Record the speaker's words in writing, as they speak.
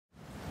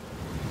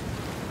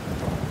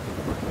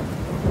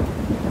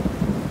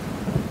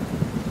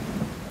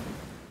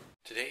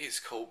Today's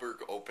Coburg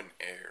Open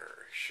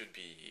Air should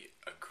be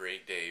a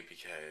great day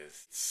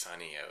because it's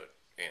sunny out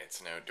and it's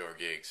an outdoor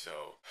gig,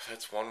 so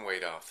that's one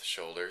weight off the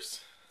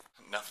shoulders.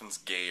 Nothing's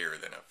gayer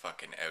than a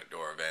fucking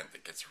outdoor event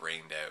that gets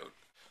rained out.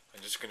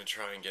 I'm just gonna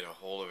try and get a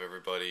hold of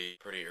everybody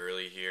pretty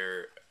early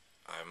here.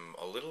 I'm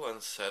a little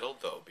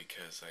unsettled though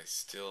because I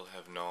still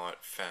have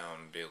not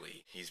found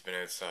Billy. He's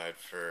been outside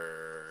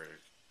for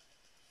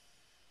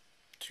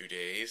 2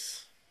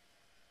 days.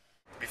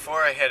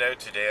 Before I head out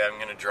today, I'm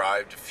going to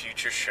drive to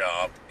Future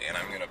Shop and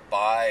I'm going to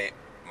buy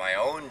my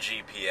own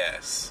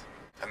GPS.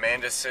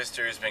 Amanda's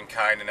sister has been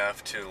kind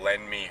enough to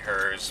lend me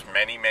hers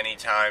many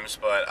times,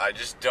 but I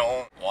just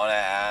don't want to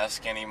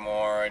ask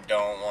anymore. I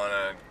don't want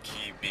to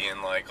keep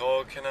being like,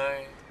 oh, can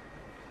I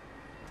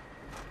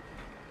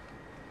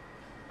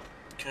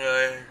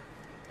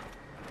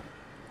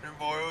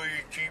borrow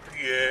your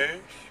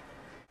GPS?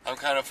 I'm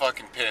kind of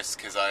fucking pissed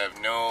because I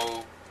have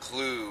no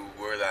clue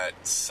where that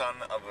son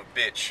of a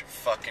bitch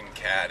fucking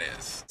cat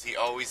is. He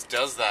always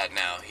does that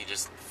now. He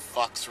just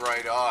fucks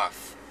right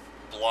off,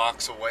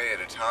 blocks away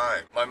at a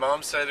time. My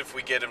mom said if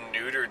we get him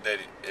neutered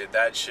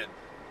that should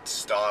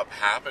stop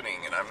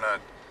happening, and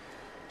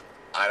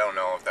I don't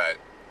know if that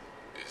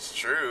is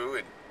true.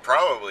 It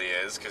probably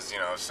is, because, you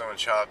know, if someone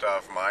chopped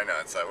off my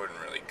nuts, I wouldn't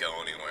really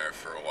go anywhere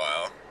for a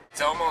while.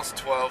 It's almost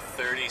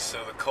 12:30,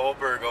 so the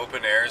Coburg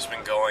Open Air has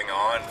been going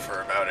on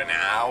for about an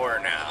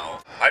hour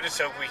now. I just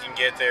hope we can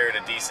get there at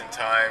a decent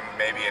time,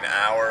 maybe an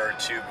hour or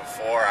two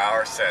before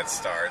our set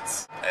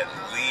starts. At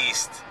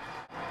least.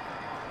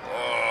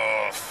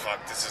 Oh,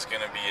 fuck, this is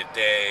gonna be a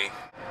day.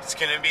 It's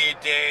gonna be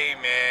a day,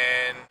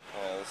 man.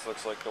 This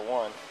looks like the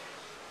one.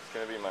 It's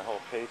gonna be my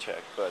whole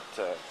paycheck, but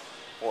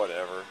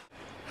whatever.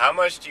 How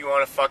much do you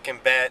want to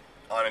fucking bet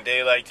on a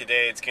day like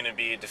today it's gonna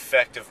be a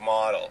defective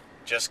model?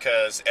 Just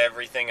because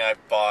everything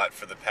I've bought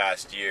for the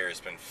past year has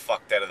been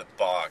fucked out of the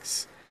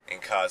box and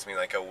caused me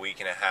like a week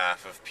and a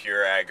half of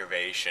pure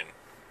aggravation.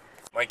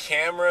 My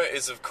camera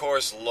is of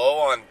course low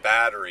on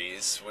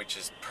batteries, which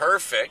is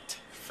perfect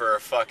for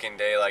a fucking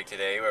day like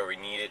today where we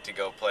need it to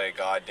go play a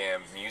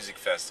goddamn music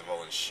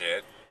festival and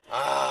shit.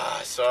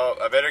 So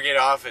I better get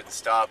off it and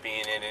stop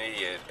being an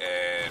idiot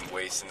and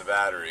wasting the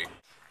battery.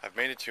 I've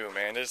made it to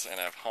Amanda's and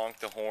I've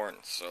honked the horn,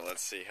 so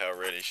let's see how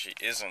ready she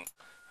isn't.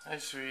 Hi,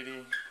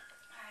 sweetie.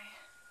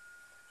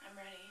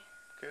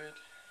 Good.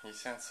 You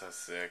sound so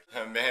sick.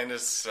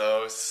 Amanda's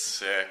so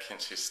sick, and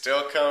she's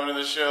still coming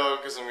to the show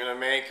because I'm gonna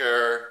make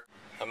her.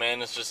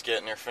 Amanda's just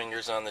getting her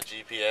fingers on the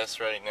GPS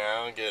right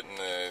now, getting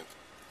the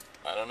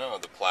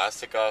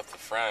plastic off the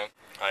front.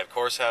 I of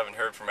course haven't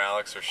heard from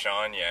Alex or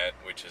Sean yet,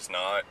 which is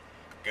not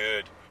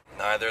good.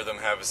 Neither of them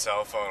have a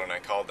cell phone, and I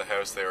called the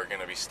house they were going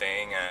to be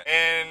staying at.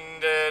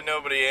 And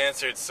nobody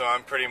answered, so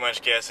I'm pretty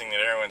much guessing that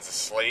everyone's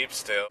asleep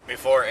still.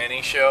 Before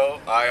any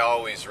show, I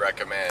always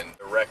recommend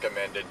a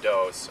recommended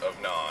dose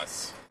of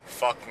NOS.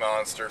 Fuck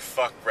Monster,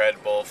 fuck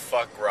Red Bull,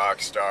 fuck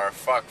Rockstar,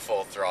 fuck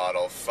Full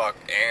Throttle, fuck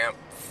Amp,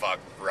 fuck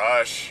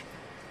Rush,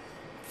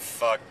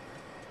 fuck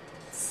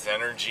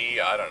Synergy,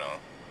 I don't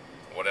know.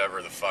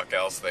 Whatever the fuck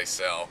else they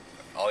sell.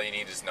 All you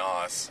need is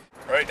NOS.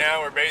 Right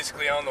now we're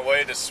basically on the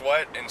way to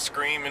sweat and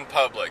scream in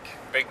public.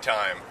 Big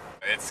time.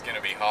 It's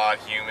gonna be hot,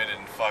 humid,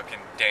 and fucking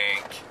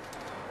dank.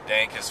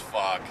 Dank as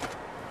fuck.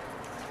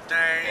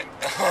 Dank.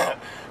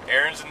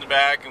 Aaron's in the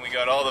back and we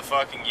got all the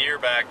fucking gear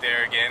back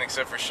there again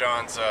except for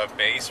Sean's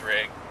bass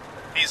rig.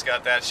 He's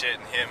got that shit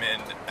and him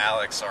and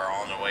Alex are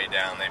on the way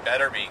down. They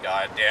better be,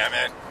 god damn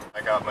it.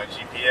 I got my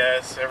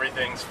GPS,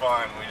 everything's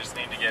fine. We just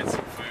need to get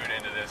some food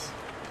into this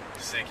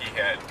sicky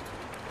head.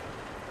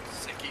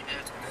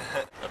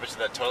 I bet you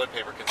that toilet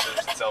paper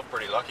considers itself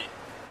pretty lucky.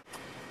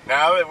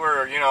 Now that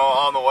we're, you know,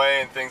 on the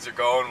way and things are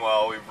going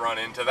well, we've run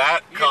into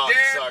that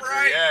cocksucker.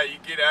 Right. Yeah, you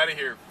get out of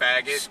here,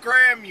 faggot.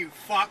 Scram, you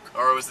fuck.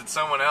 Or was it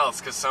someone else?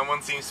 Because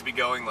someone seems to be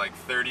going like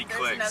 30 clicks.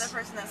 There's another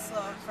person that's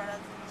slow in front of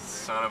them.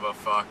 Son of a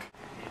fuck.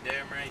 You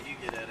damn right, you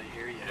get out of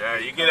here, Yeah,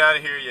 you get out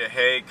of here, you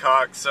hay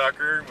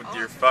cocksucker, with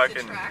your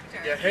fucking...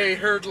 Yeah, hey,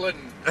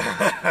 hurdling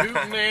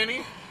Newton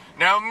Nanny.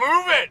 Now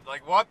move it!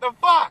 Like, what the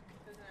fuck?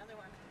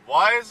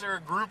 Why is there a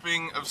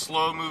grouping of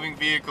slow-moving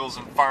vehicles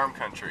in farm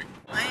country?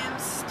 I am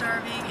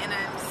starving and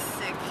I'm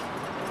sick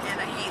and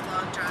I hate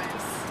long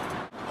drives.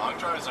 Long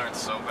drives aren't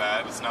so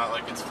bad. It's not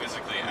like it's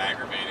physically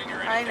aggravating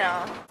or anything. I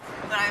know.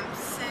 But I'm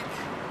sick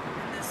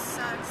and this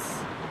sucks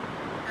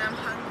and I'm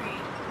hungry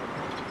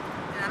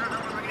and I don't know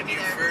when we're going to be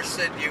there. When you first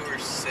said you were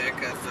sick,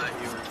 I thought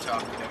you were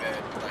talking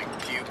about like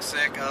puke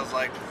sick. I was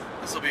like,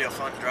 this will be a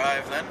fun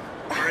drive then.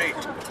 Great.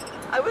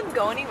 I wouldn't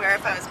go anywhere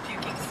if I was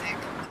puking sick.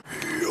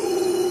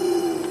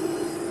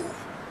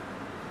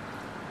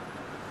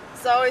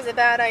 It's always a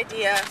bad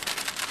idea.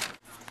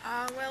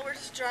 Well, we're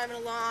just driving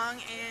along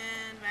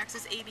and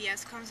Max's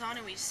ABS comes on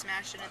and we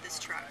smashed into this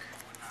truck.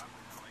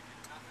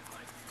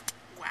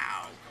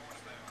 Wow.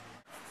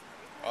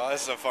 Well,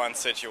 this is a fun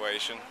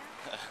situation.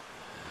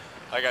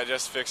 Like, I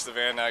just fixed the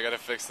van, now I gotta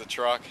fix the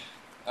truck.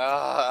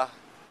 I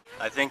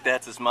think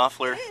that's his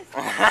muffler.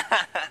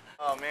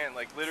 Oh man,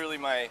 like literally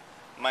my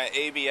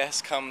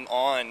ABS comes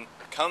on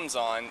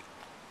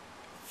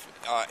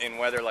in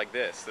weather like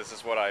this. This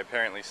is what I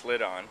apparently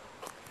slid on,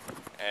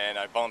 and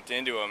I bumped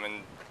into him,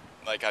 and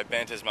like I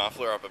bent his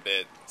muffler up a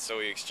bit, so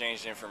we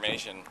exchanged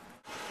information.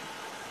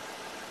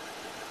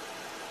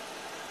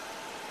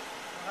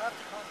 I'll have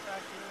to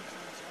contact your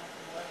insurance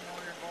company, let them know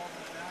you're involved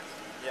in an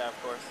accident. Yeah,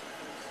 of course. If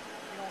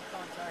you don't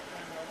contact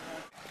them, they'll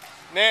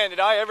contact. Man, did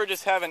I ever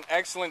just have an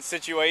excellent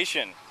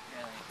situation.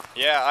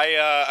 Yeah,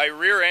 I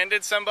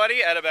rear-ended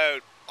somebody at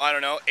about, I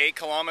don't know, 8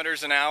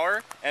 kilometers an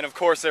hour, and of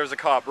course there's a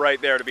cop right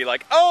there to be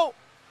like, oh,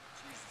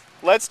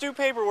 let's do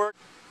paperwork.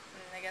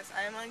 And I guess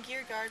I'm on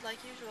gear guard like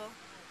usual.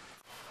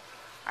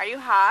 Are you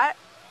hot?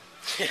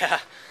 Yeah,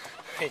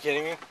 are you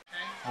kidding me?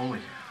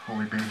 Holy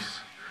base.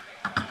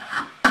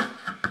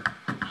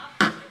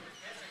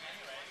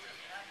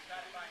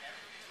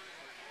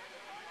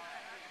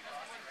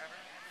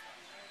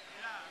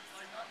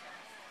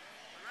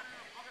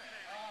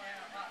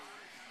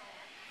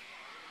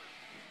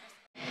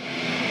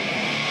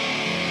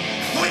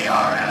 We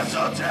are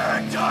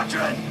Esoteric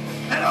Doctrine,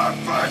 and our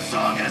first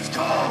song is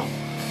called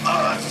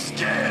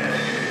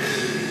Escape.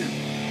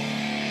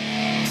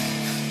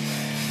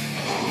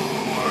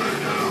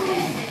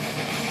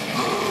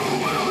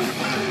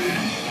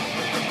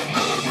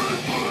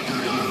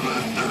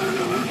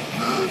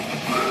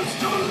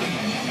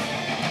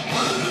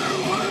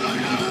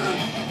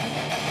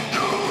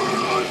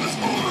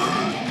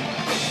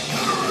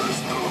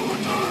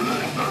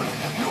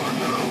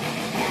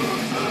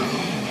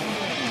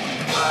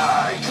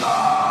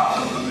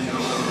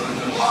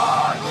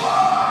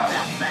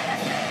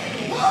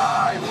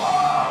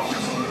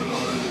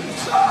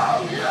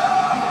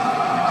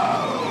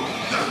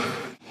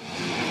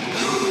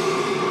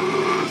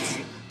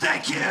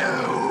 Thank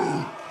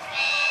you!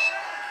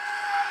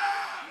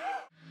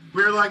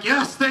 We were like,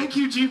 yes, thank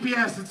you,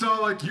 GPS. It's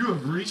all like, you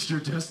have reached your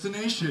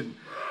destination.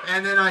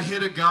 And then I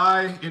hit a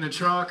guy in a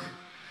truck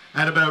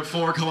at about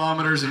 4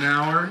 kilometers an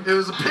hour. It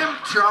was a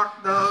pimp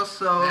truck though,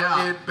 so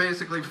Yeah. it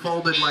basically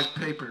folded like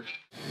paper.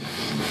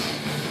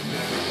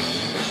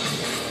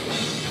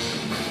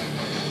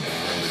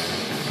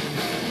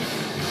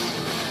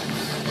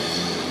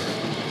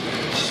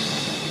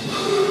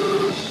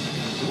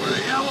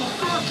 Yeah, well,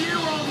 fuck you,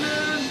 old man.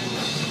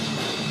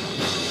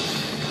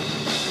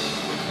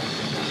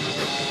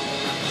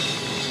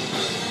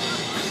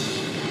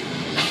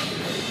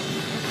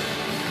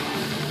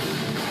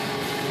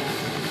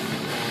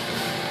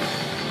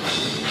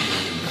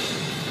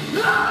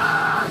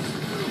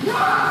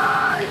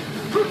 Why?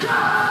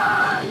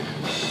 Forget!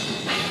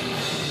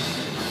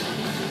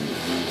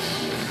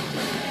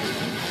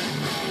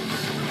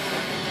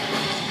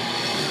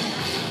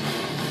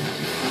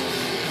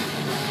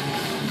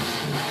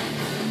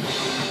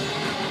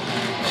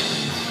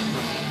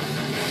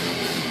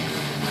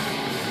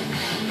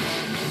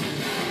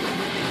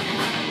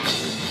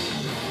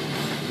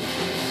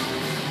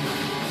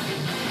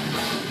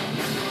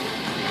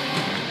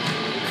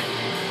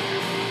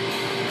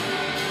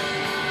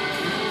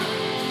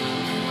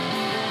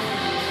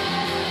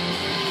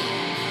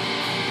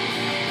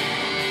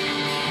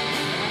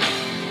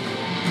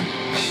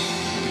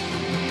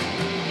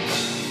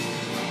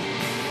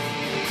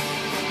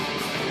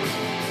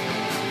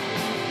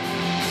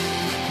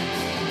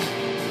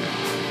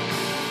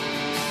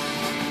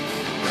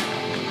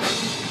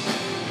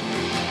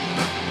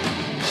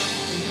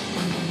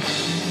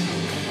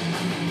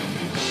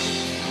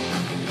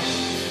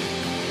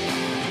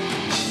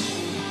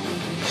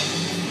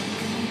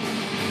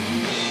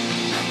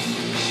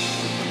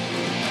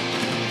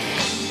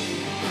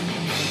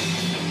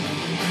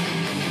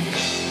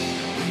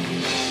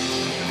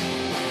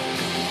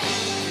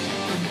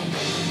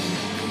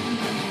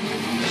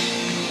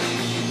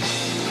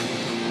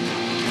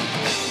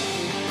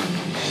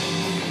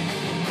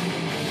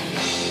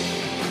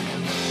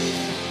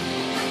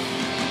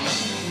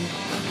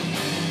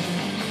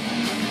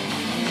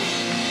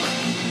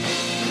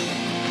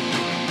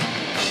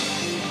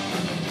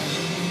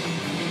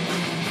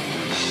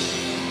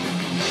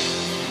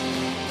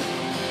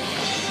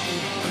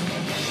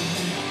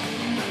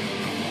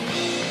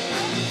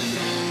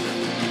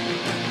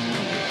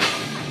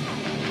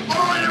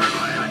 Alright,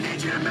 everybody, I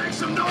need you to make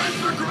some noise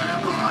for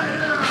Grandpa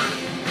here!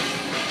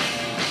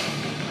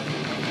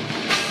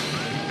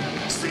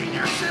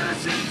 Senior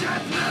Citizen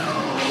Death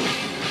Metal!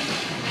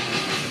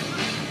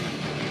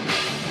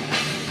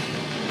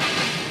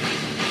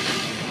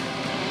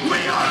 We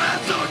are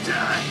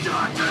Esoteric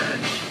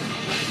Doctrine!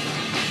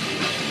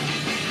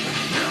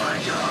 Here I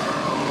go!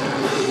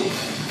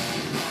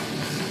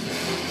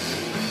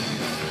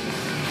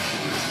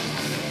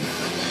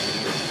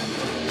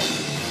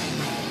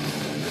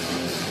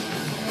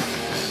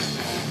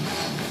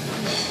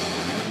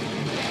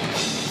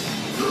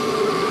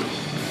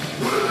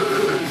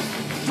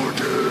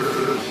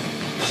 Forget!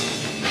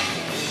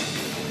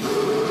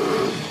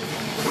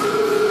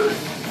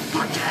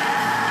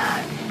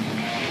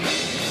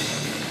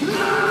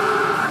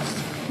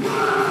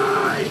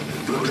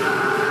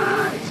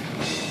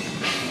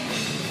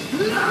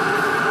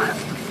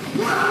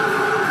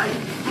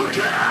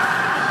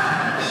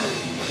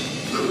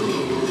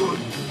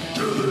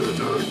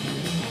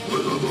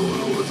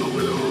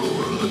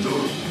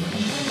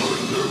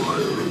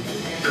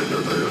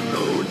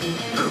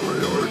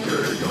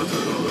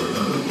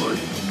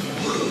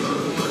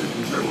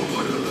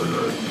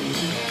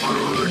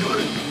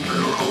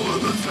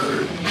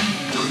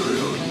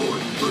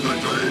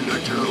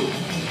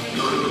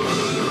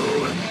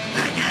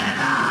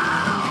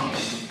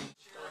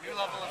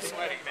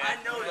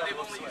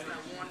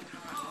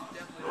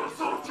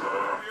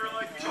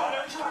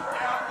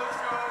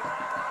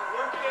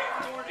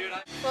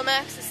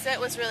 Max's set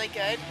was really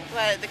good,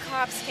 but the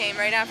cops came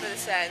right after the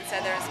set and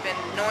said there's been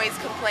noise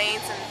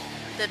complaints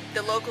and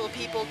the local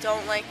people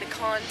don't like the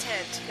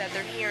content that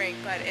they're hearing,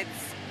 but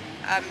it's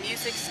a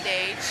music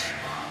stage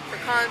for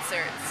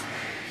concerts.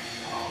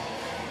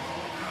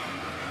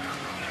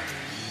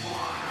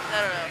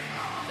 I don't know.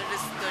 They're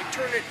just like,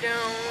 turn it down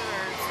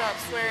or stop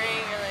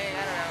swearing or like,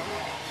 I don't know.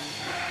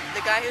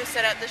 The guy who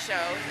set up the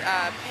show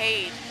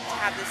paid to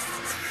have this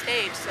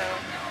stage, so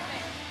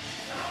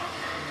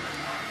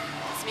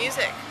it's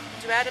music.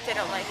 Too bad if they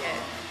don't like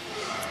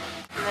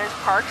it. And there's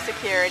park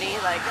security,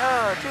 like,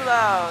 oh, too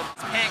loud.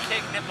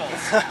 Pancake nipples.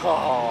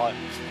 Oh,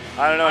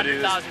 I don't know,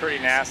 dude. This is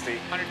pretty nasty.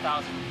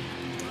 100,000.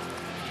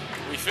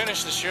 We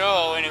finished the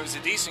show and it was a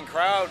decent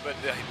crowd, but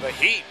the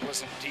heat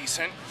wasn't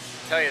decent.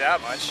 I'll tell you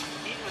that much.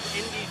 Heat was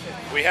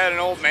indecent. We had an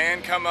old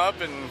man come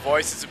up and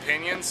voice his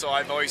opinion, so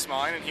I voiced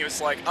mine, and he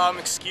was like,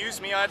 excuse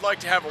me, I'd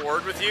like to have a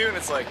word with you. And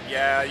it's like,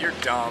 yeah, you're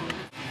dumb.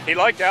 He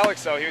liked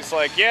Alex, though. He was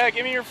like, yeah,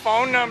 give me your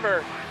phone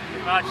number.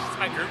 Pretty much, it's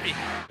my groupie.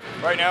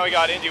 Right now we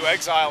got Into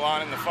Exile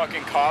on, and the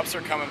fucking cops are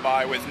coming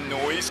by with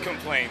noise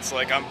complaints.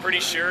 Like, I'm pretty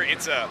sure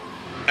it's a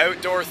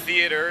outdoor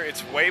theater.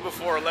 It's way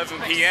before 11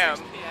 p.m.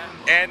 6 p.m.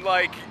 And,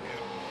 like,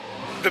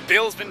 the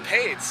bill's been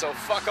paid, so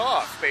fuck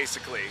off,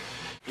 basically.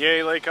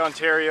 Yay, Lake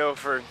Ontario,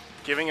 for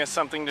giving us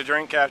something to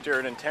drink after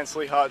an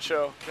intensely hot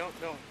show. No,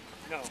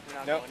 we're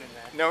not No. going in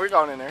there. No, we're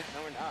going in there.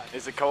 No, we're not.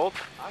 Is it cold?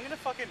 I'm gonna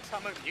fucking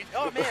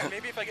oh man,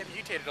 maybe if I get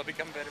mutated, I'll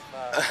become a better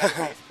bass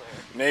player.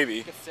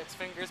 Maybe. Get 6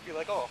 fingers, be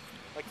like, oh,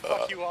 like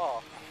fuck you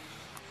all.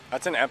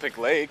 That's an epic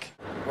lake.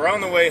 We're on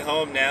the way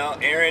home now.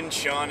 Aaron,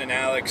 Sean, and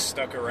Alex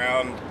stuck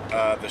around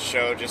the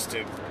show just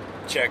to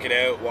check it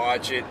out,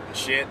 watch it, and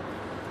shit.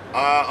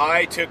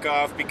 I took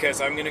off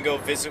because I'm gonna go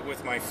visit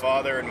with my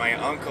father and my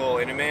uncle,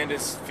 and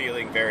Amanda's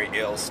feeling very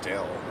ill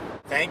still.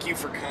 Thank you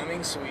for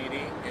coming,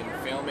 sweetie, and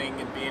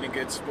filming and being a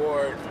good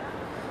sport.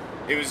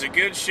 It was a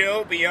good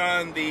show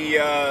beyond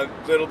the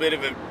little bit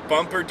of a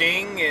bumper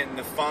ding and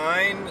the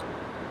fine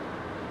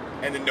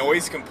and the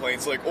noise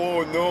complaints. Like,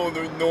 oh no,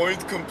 the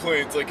noise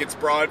complaints. Like, it's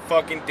broad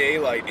fucking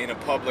daylight in a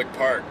public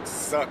park.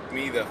 Suck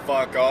me the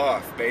fuck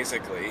off,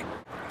 basically.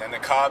 Then the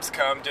cops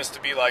come just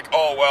to be like,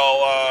 oh,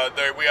 well,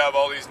 we have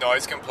all these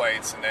noise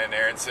complaints. And then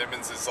Aaron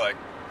Simmons is like,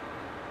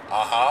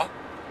 uh-huh.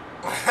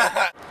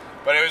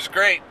 But it was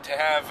great to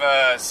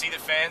have see the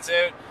fans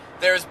out.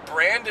 There's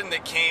Brandon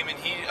that came, and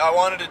I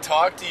wanted to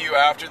talk to you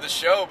after the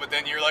show, but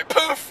then you're like,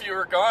 poof, you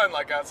were gone.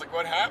 Like, I was like,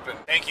 what happened?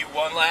 Thank you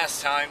one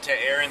last time to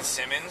Aaron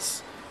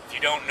Simmons. If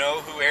you don't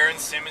know who Aaron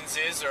Simmons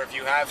is, or if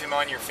you have him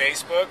on your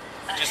Facebook,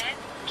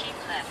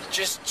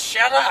 just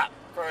shut up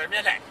for a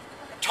minute.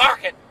 I'm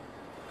talking.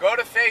 Go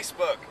to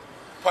Facebook,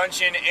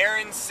 punch in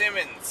Aaron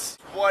Simmons,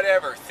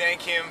 whatever.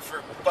 Thank him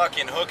for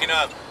fucking hooking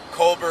up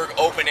Coburg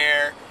Open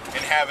Air and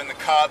having the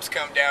cops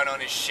come down on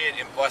his shit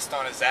and bust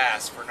on his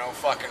ass for no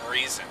fucking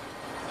reason.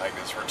 Like,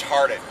 it's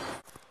retarded.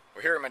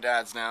 We're here at my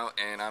dad's now,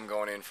 and I'm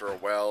going in for a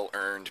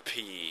well-earned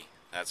pee.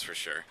 That's for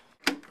sure.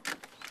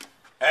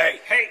 Hey!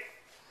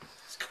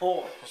 It's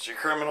cool. It's your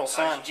criminal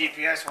son. How's your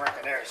GPS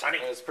working there, sonny?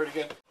 That's pretty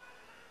good.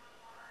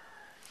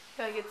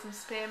 Gotta get some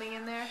spamming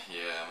in there.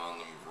 Yeah, I'm on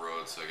the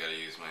road, so I gotta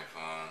use my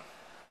phone.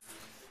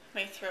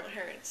 My throat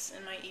hurts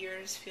and my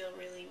ears feel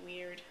really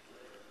weird.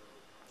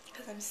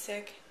 Because I'm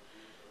sick.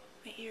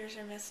 My ears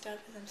are messed up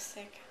because I'm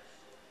sick.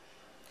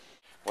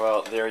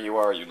 Well, there you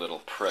are, you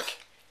little prick.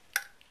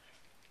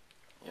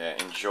 Yeah,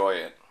 enjoy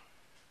it.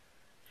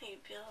 Hey,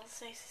 Bill.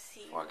 It's nice to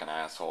see you. Fucking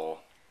asshole.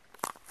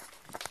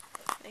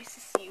 Nice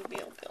to see you,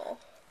 Bill.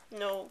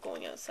 No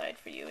going outside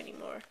for you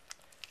anymore.